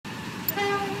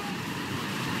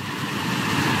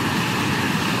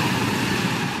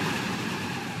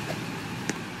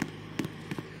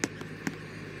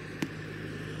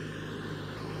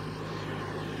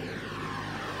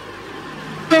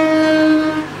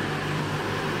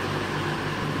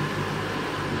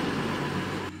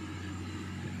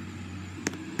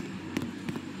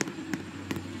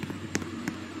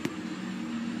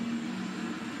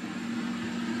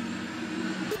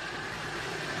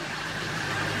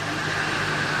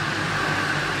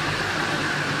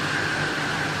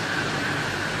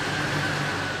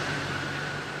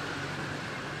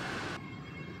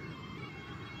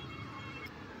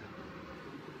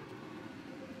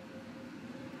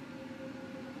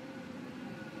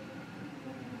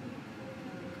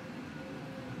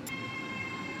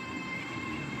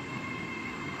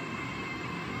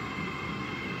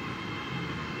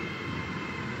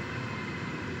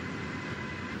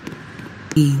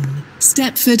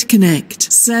Stepford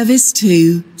Connect, service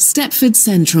to Stepford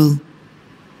Central.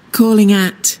 Calling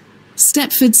at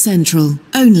Stepford Central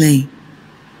only.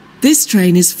 This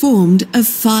train is formed of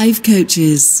 5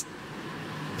 coaches.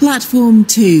 Platform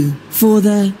 2 for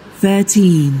the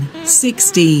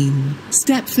 13:16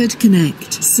 Stepford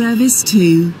Connect, service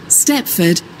to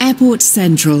Stepford Airport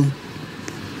Central.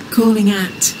 Calling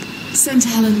at St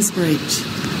Helens Bridge,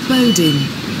 Bowden,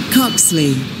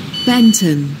 Coxley,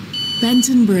 Benton,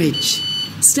 Benton Bridge,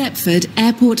 Stepford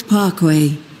Airport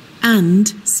Parkway,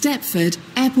 and Stepford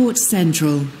Airport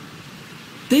Central.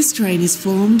 This train is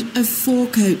formed of 4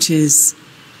 coaches.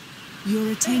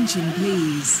 Your attention,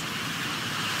 please.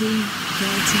 The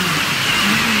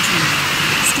 13:19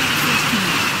 Stepford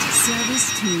Connect, service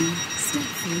to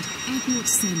Stepford Airport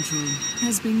Central,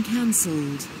 has been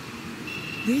cancelled.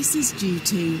 This is due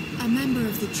to a member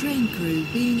of the train crew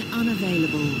being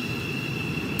unavailable.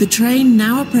 The train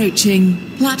now approaching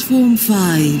platform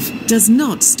 5 does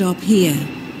not stop here.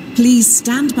 Please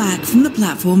stand back from the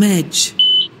platform edge.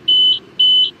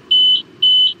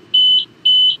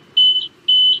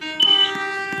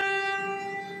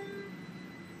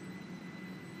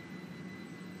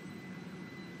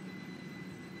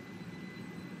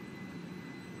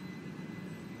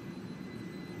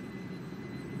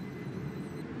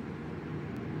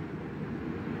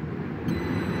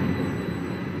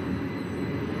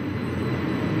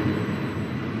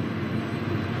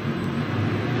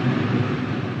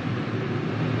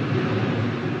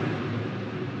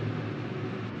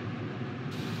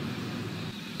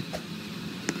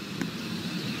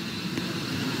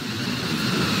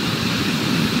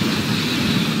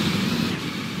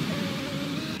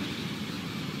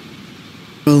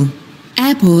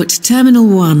 Airport Terminal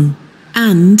 1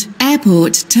 and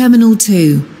Airport Terminal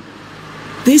 2.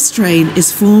 This train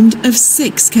is formed of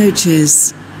 6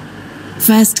 coaches.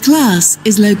 First class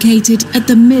is located at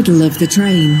the middle of the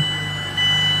train.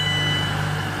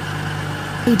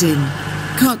 Bowden,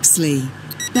 Coxley,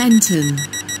 Benton,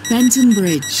 Benton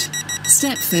Bridge,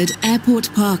 Stepford Airport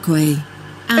Parkway,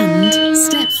 and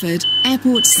Stepford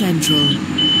Airport Central.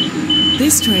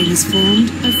 This train is formed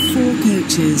of 4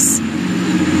 coaches.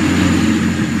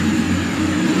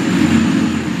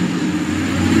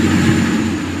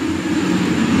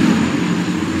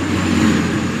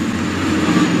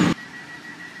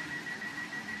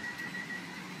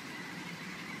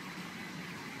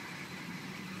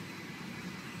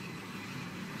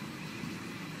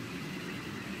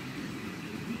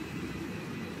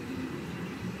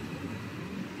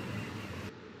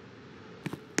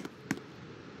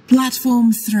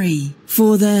 Platform 3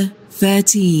 for the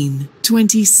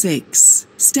 13:26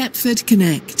 Stepford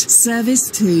Connect,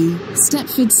 service to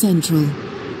Stepford Central.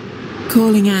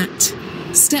 Calling at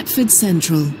Stepford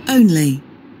Central only.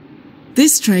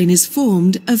 This train is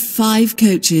formed of 5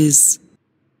 coaches.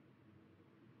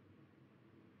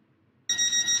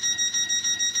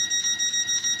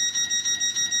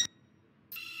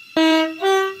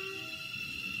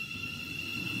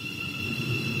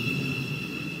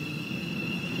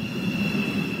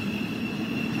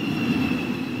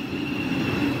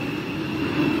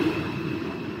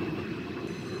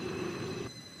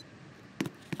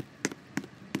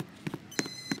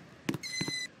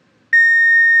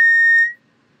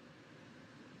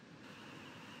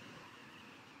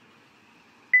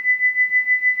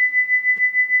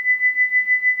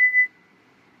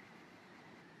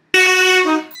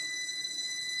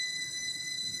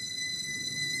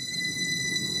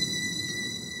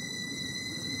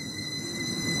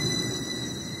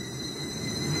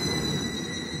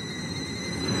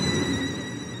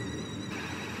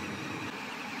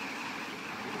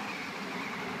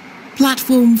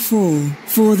 Platform 4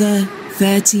 for the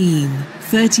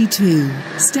 13:32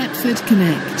 Stepford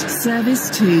Connect, service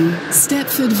to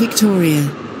Stepford Victoria.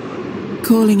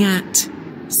 Calling at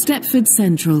Stepford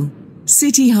Central,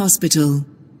 City Hospital,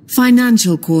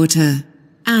 Financial Quarter,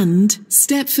 and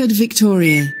Stepford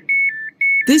Victoria.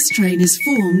 This train is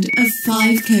formed of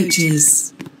 5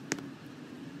 coaches.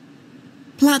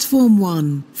 Platform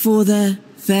 1 for the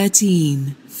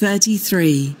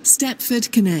 13:33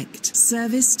 Stepford Connect,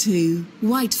 service to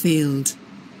Whitefield.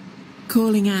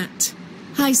 Calling at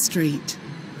High Street,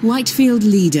 Whitefield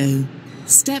Lido,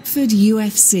 Stepford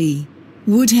UFC,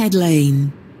 Woodhead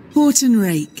Lane, Horton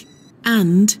Rake,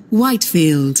 and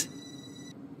Whitefield.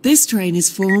 This train is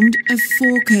formed of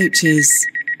 4 coaches.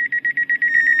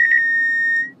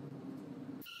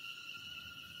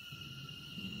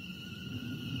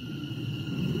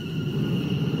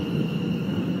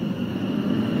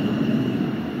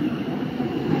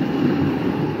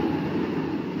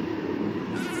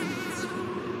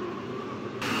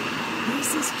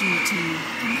 This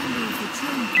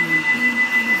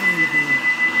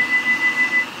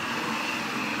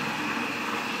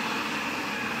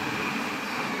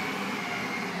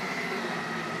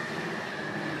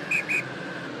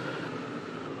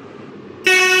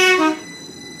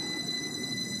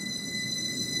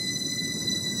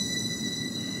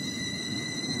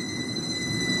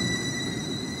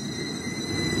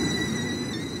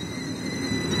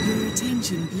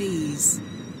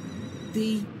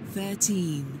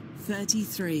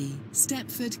 13:33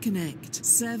 Stepford Connect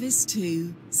service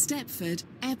to Stepford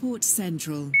Airport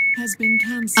Central has been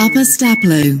cancelled. Upper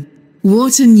Staplow,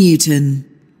 Wharton Newton,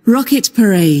 Rocket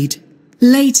Parade,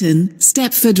 Leighton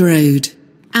Stepford Road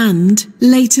and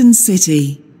Leighton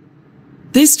City.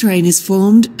 This train is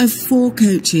formed of 4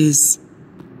 coaches.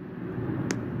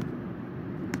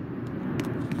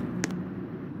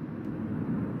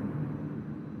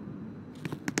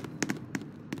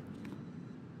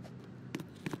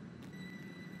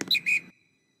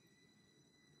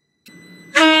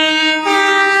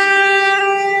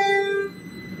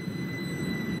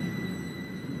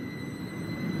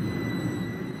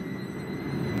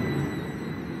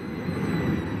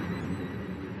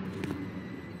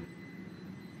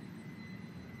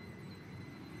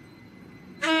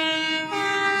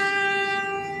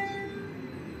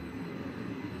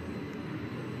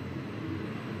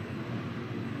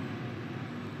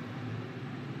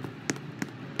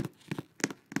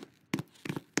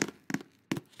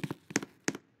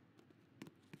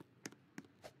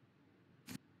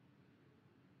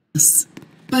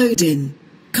 Bowden,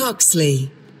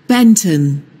 Coxley,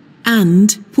 Benton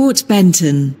and Port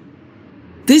Benton.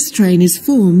 This train is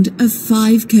formed of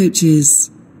 5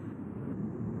 coaches.